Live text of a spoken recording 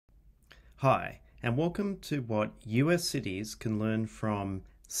Hi, and welcome to what US cities can learn from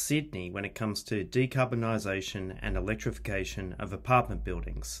Sydney when it comes to decarbonisation and electrification of apartment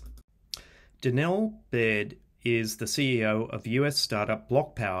buildings. Donnel Baird is the CEO of US startup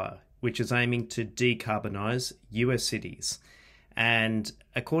BlockPower, which is aiming to decarbonise US cities. And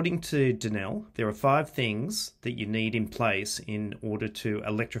according to Donnel, there are 5 things that you need in place in order to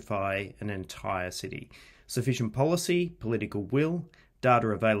electrify an entire city: sufficient policy, political will, data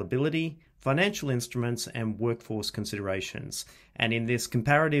availability, financial instruments, and workforce considerations. And in this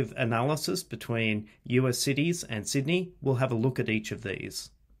comparative analysis between US cities and Sydney, we'll have a look at each of these.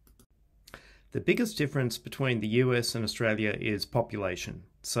 The biggest difference between the US and Australia is population.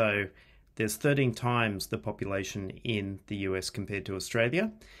 So there's 13 times the population in the US compared to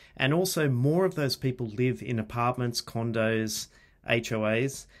Australia. And also more of those people live in apartments, condos,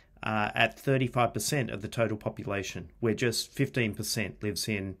 HOAs, at 35% of the total population, where just 15% lives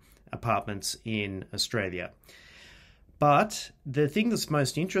in apartments in Australia. But the thing that's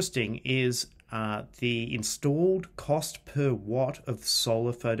most interesting is the installed cost per watt of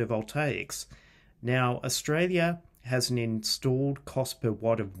solar photovoltaics. Now, Australia has an installed cost per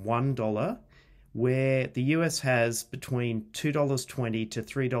watt of $1, where the US has between $2.20 to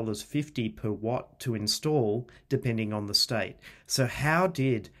 $3.50 per watt to install, depending on the state. So how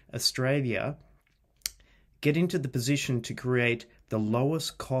did Australia get into the position to create the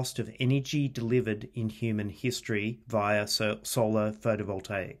lowest cost of energy delivered in human history via solar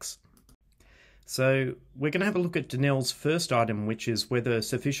photovoltaics? So we're going to have a look at Donnel's first item, which is whether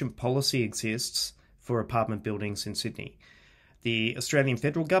sufficient policy exists for apartment buildings in Sydney. The Australian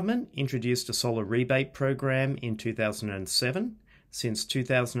federal government introduced a solar rebate program in 2007. Since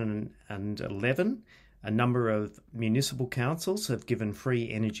 2011, a number of municipal councils have given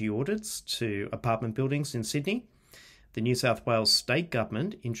free energy audits to apartment buildings in Sydney. The New South Wales state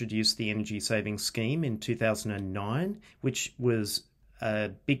government introduced the Energy Savings Scheme in 2009, which was a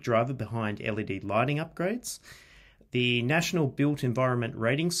big driver behind LED lighting upgrades. The National Built Environment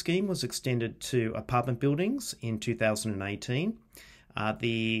Rating Scheme was extended to apartment buildings in 2018.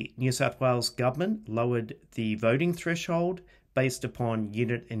 The New South Wales government lowered the voting threshold based upon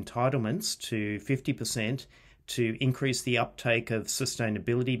unit entitlements to 50% to increase the uptake of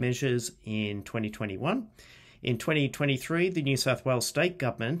sustainability measures in 2021. In 2023, the New South Wales state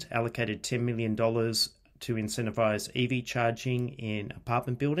government allocated $10 million to incentivise EV charging in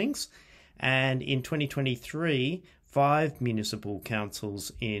apartment buildings. And in 2023, 5 municipal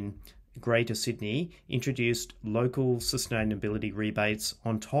councils in Greater Sydney introduced local sustainability rebates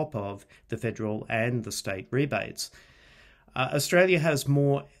on top of the federal and the state rebates. Australia has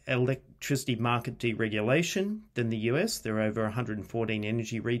more electricity market deregulation than the US. There are over 114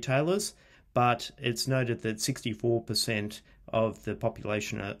 energy retailers, but it's noted that 64% of the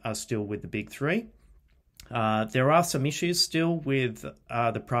population are still with the big 3. There are some issues still with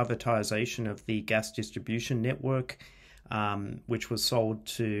the privatisation of the gas distribution network, which was sold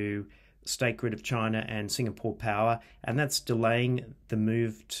to State Grid of China and Singapore Power, and that's delaying the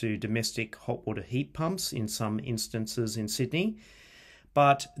move to domestic hot water heat pumps in some instances in Sydney.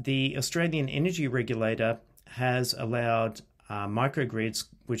 But the Australian Energy Regulator has allowed microgrids,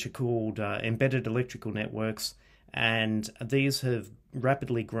 which are called embedded electrical networks, and these have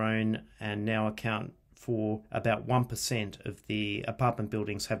rapidly grown and now account for about 1% of the apartment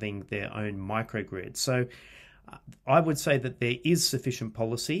buildings having their own microgrid. So I would say that there is sufficient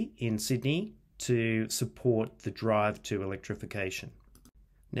policy in Sydney to support the drive to electrification.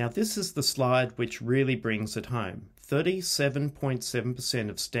 Now, this is the slide which really brings it home. 37.7%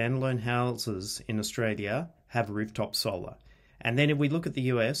 of standalone houses in Australia have rooftop solar. And then if we look at the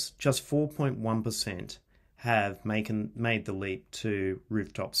US, just 4.1% have made the leap to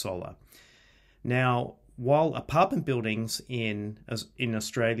rooftop solar. Now, while apartment buildings in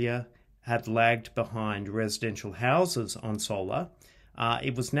Australia have lagged behind residential houses on solar,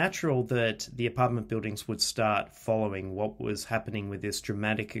 it was natural that the apartment buildings would start following what was happening with this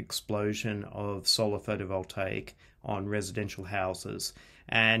dramatic explosion of solar photovoltaic on residential houses.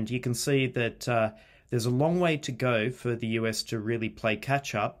 And you can see that there's a long way to go for the US to really play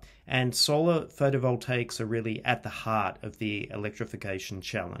catch up, and solar photovoltaics are really at the heart of the electrification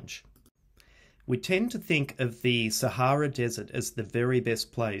challenge. We tend to think of the Sahara Desert as the very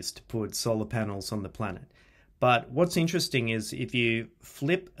best place to put solar panels on the planet. But what's interesting is if you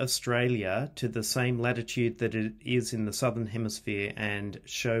flip Australia to the same latitude that it is in the Southern Hemisphere and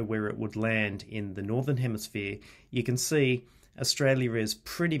show where it would land in the Northern Hemisphere, you can see Australia is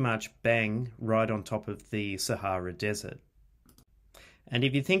pretty much bang right on top of the Sahara Desert. And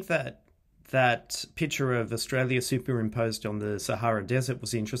if you think that that picture of Australia superimposed on the Sahara Desert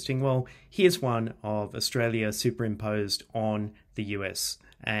was interesting. Well, here's one of Australia superimposed on the US.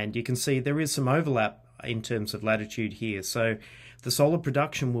 And you can see there is some overlap in terms of latitude here. So the solar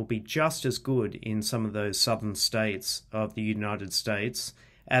production will be just as good in some of those southern states of the United States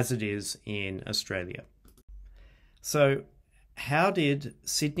as it is in Australia. So how did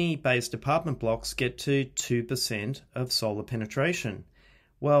Sydney-based apartment blocks get to 2% of solar penetration?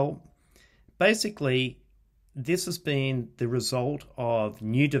 Well, basically, this has been the result of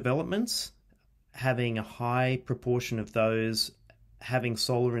new developments, having a high proportion of those having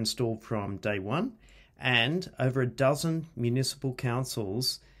solar installed from day one, and over a dozen municipal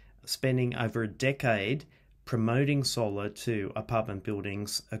councils spending over a decade promoting solar to apartment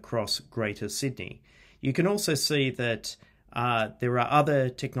buildings across Greater Sydney. You can also see that there are other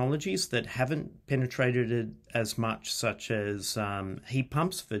technologies that haven't penetrated it as much, such as heat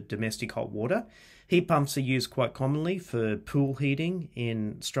pumps for domestic hot water. Heat pumps are used quite commonly for pool heating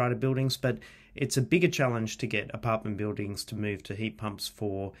in strata buildings, but it's a bigger challenge to get apartment buildings to move to heat pumps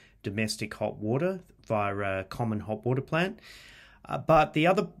for domestic hot water via a common hot water plant. But the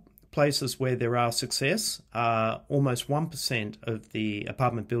other places where there are success, almost 1% of the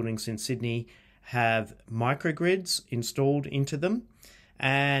apartment buildings in Sydney have microgrids installed into them,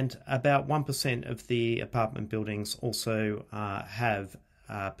 and about 1% of the apartment buildings also have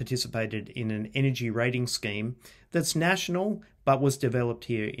participated in an energy rating scheme that's national but was developed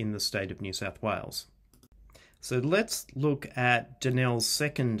here in the state of New South Wales. So let's look at Donnel's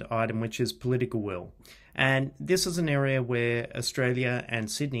second item, which is political will. And this is an area where Australia and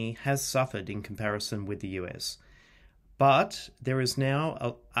Sydney has suffered in comparison with the US. But there is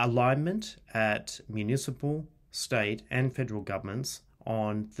now alignment at municipal, state and federal governments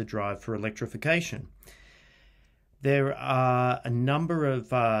on the drive for electrification. There are a number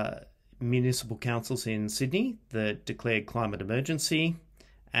of municipal councils in Sydney that declared climate emergency,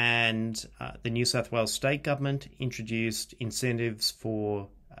 and the New South Wales state government introduced incentives for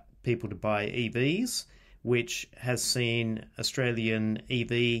people to buy EVs, which has seen Australian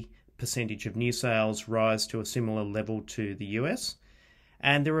EV percentage of new sales rise to a similar level to the US.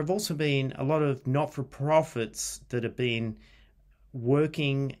 And there have also been a lot of not-for-profits that have been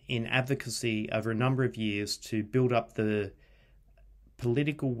working in advocacy over a number of years to build up the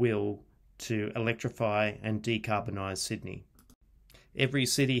political will to electrify and decarbonise Sydney. Every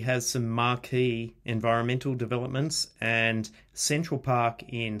city has some marquee environmental developments, and Central Park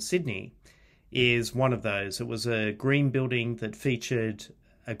in Sydney is one of those. It was a green building that featured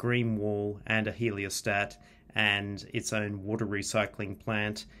a green wall and a heliostat and its own water recycling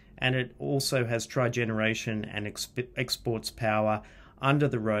plant, and it also has trigeneration and exports power under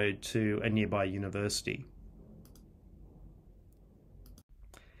the road to a nearby university.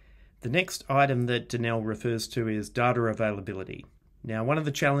 The next item that Donnel refers to is data availability. Now, one of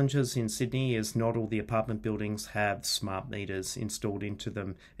the challenges in Sydney is not all the apartment buildings have smart meters installed into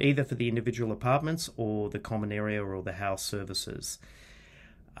them, either for the individual apartments or the common area or the house services.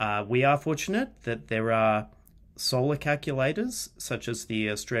 We are fortunate that there are solar calculators, such as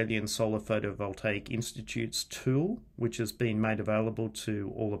the Australian Solar Photovoltaic Institute's tool, which has been made available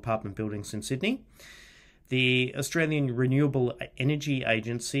to all apartment buildings in Sydney. The Australian Renewable Energy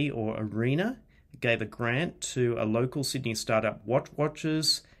Agency, or ARENA, gave a grant to a local Sydney startup,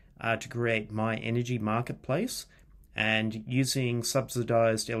 Watchers, to create My Energy Marketplace. And using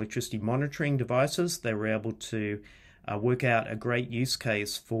subsidised electricity monitoring devices, they were able to work out a great use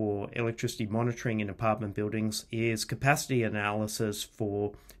case for electricity monitoring in apartment buildings is capacity analysis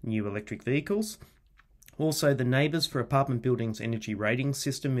for new electric vehicles. Also, the Neighbours for Apartment Buildings energy rating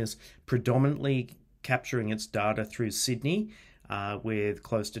system is predominantly capturing its data through Sydney, with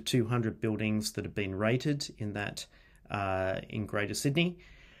close to 200 buildings that have been rated in that in Greater Sydney.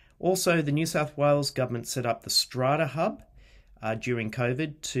 Also, the New South Wales government set up the Strata Hub during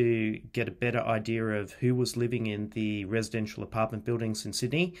COVID to get a better idea of who was living in the residential apartment buildings in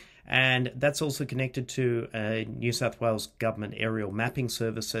Sydney. And that's also connected to a New South Wales government aerial mapping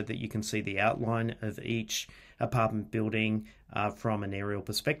service so that you can see the outline of each apartment building from an aerial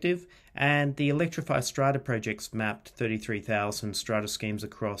perspective. And the Electrify Strata projects mapped 33,000 strata schemes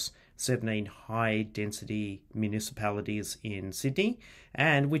across 17 high-density municipalities in Sydney,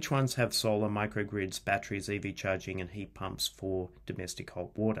 and which ones have solar, microgrids, batteries, EV charging and heat pumps for domestic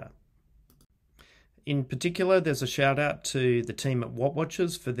hot water. In particular, there's a shout out to the team at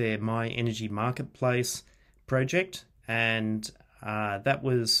Watchers for their My Energy Marketplace project, and that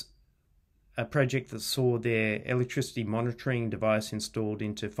was a project that saw their electricity monitoring device installed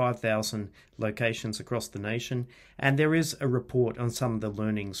into 5,000 locations across the nation. And there is a report on some of the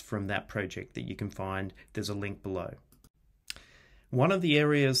learnings from that project that you can find. There's a link below. One of the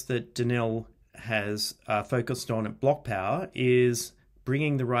areas that Donnel has focused on at Block Power is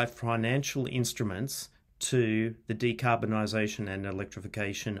bringing the right financial instruments to the decarbonisation and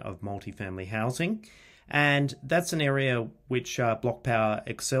electrification of multifamily housing. And that's an area which Block Power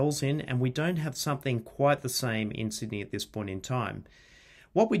excels in, and we don't have something quite the same in Sydney at this point in time.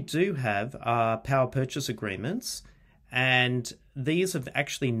 What we do have are power purchase agreements, and these have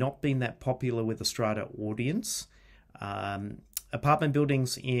actually not been that popular with the strata audience. Apartment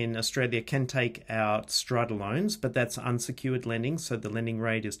buildings in Australia can take out strata loans, but that's unsecured lending, so the lending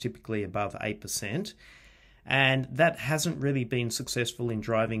rate is typically above 8%. And that hasn't really been successful in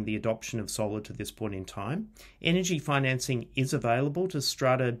driving the adoption of solar to this point in time. Energy financing is available to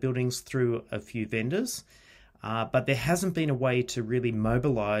strata buildings through a few vendors, but there hasn't been a way to really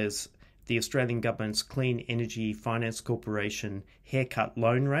mobilise the Australian government's Clean Energy Finance Corporation haircut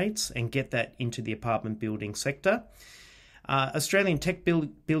loan rates and get that into the apartment building sector. Australian tech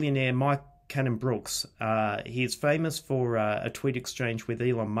billionaire Mike Cannon-Brookes, he is famous for a tweet exchange with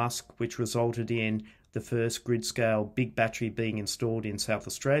Elon Musk, which resulted in the first grid-scale big battery being installed in South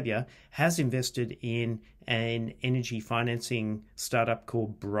Australia, has invested in an energy financing startup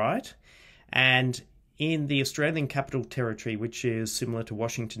called Bright. And in the Australian Capital Territory, which is similar to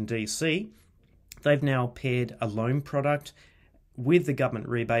Washington, DC, they've now paired a loan product with the government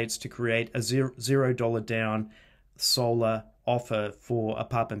rebates to create a $0 down solar offer for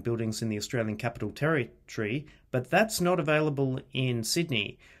apartment buildings in the Australian Capital Territory, but that's not available in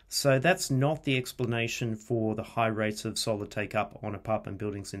Sydney. So that's not the explanation for the high rates of solar take-up on apartment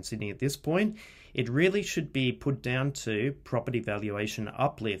buildings in Sydney at this point. It really should be put down to property valuation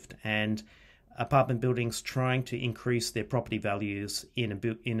uplift and apartment buildings trying to increase their property values in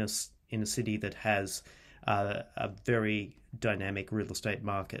a city that has a very dynamic real estate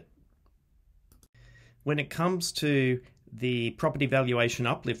market. When it comes to the property valuation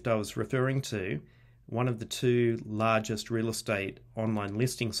uplift I was referring to, one of the two largest real estate online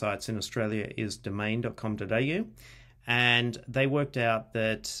listing sites in Australia is domain.com.au, and they worked out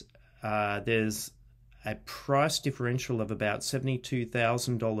that there's a price differential of about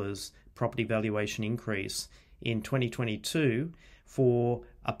 $72,000 property valuation increase in 2022 for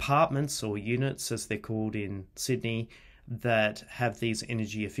apartments or units, as they're called in Sydney, that have these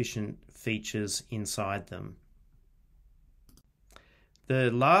energy efficient features inside them. The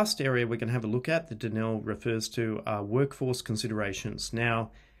last area we're going to have a look at that Donnel refers to are workforce considerations.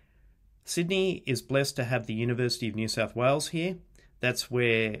 Now, Sydney is blessed to have the University of New South Wales here. That's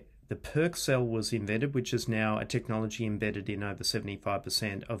where the PERC cell was invented, which is now a technology embedded in over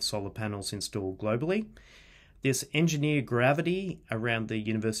 75% of solar panels installed globally. This engineered gravity around the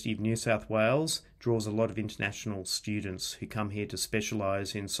University of New South Wales draws a lot of international students who come here to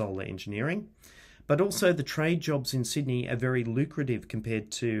specialise in solar engineering. But also the trade jobs in Sydney are very lucrative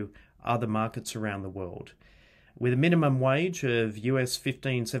compared to other markets around the world. With a minimum wage of US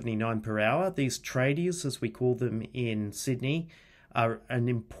 $15.79 per hour, these tradies, as we call them in Sydney, are an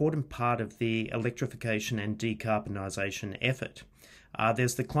important part of the electrification and decarbonisation effort.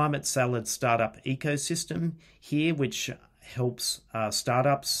 There's the Climate Salad startup ecosystem here, which helps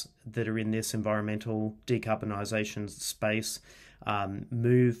startups that are in this environmental decarbonisation space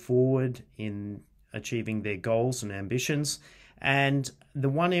move forward in achieving their goals and ambitions. And the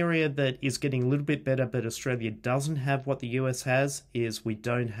one area that is getting a little bit better, but Australia doesn't have what the US has, is we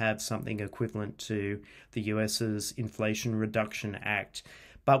don't have something equivalent to the US's Inflation Reduction Act.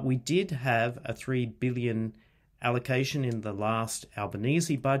 But we did have a $3 billion allocation in the last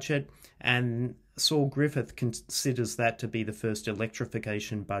Albanese budget, and Saul Griffith considers that to be the first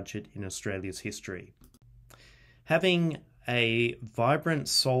electrification budget in Australia's history. Having a vibrant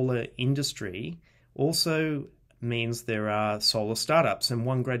solar industry also means there are solar startups, and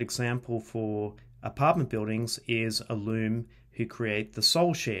one great example for apartment buildings is Illume, who create the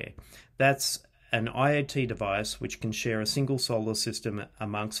SolShare. That's an IoT device which can share a single solar system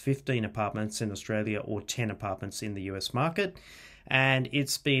amongst 15 apartments in Australia or 10 apartments in the US market, and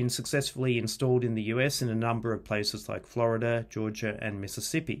it's been successfully installed in the US in a number of places like Florida, Georgia and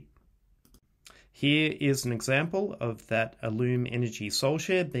Mississippi. Here is an example of that Illume Energy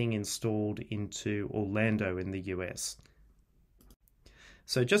SolShare being installed into Orlando in the US.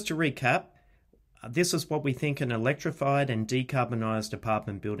 So just to recap, this is what we think an electrified and decarbonised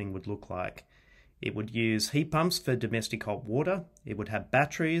apartment building would look like. It would use heat pumps for domestic hot water, it would have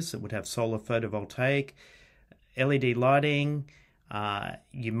batteries, it would have solar photovoltaic, LED lighting,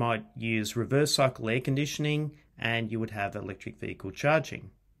 You might use reverse cycle air conditioning, and you would have electric vehicle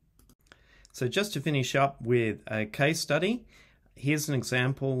charging. So just to finish up with a case study, here's an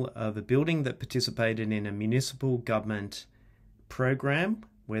example of a building that participated in a municipal government program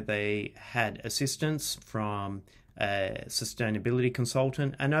where they had assistance from a sustainability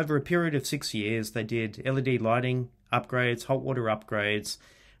consultant, and over a period of 6 years they did LED lighting upgrades, hot water upgrades,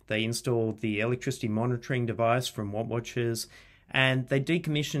 they installed the electricity monitoring device from Wattwatchers, and they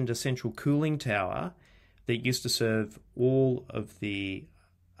decommissioned a central cooling tower that used to serve all of the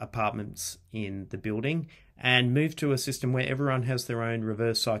apartments in the building and moved to a system where everyone has their own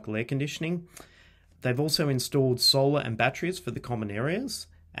reverse cycle air conditioning. They've also installed solar and batteries for the common areas,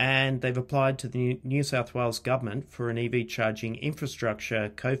 and they've applied to the New South Wales government for an EV charging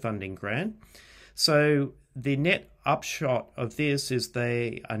infrastructure co-funding grant. So the net upshot of this is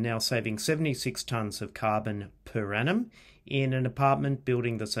they are now saving 76 tonnes of carbon per annum in an apartment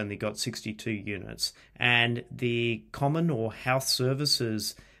building that's only got 62 units. And the common or house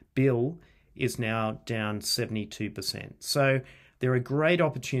services bill is now down 72%. So there are great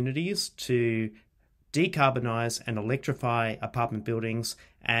opportunities to decarbonise and electrify apartment buildings,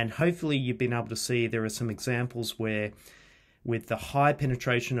 and hopefully you've been able to see there are some examples where, with the high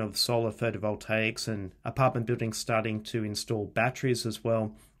penetration of solar photovoltaics and apartment buildings starting to install batteries as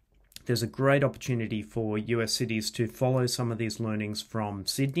well, there's a great opportunity for US cities to follow some of these learnings from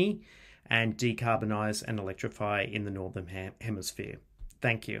Sydney and decarbonise and electrify in the Northern Hemisphere.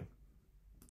 Thank you.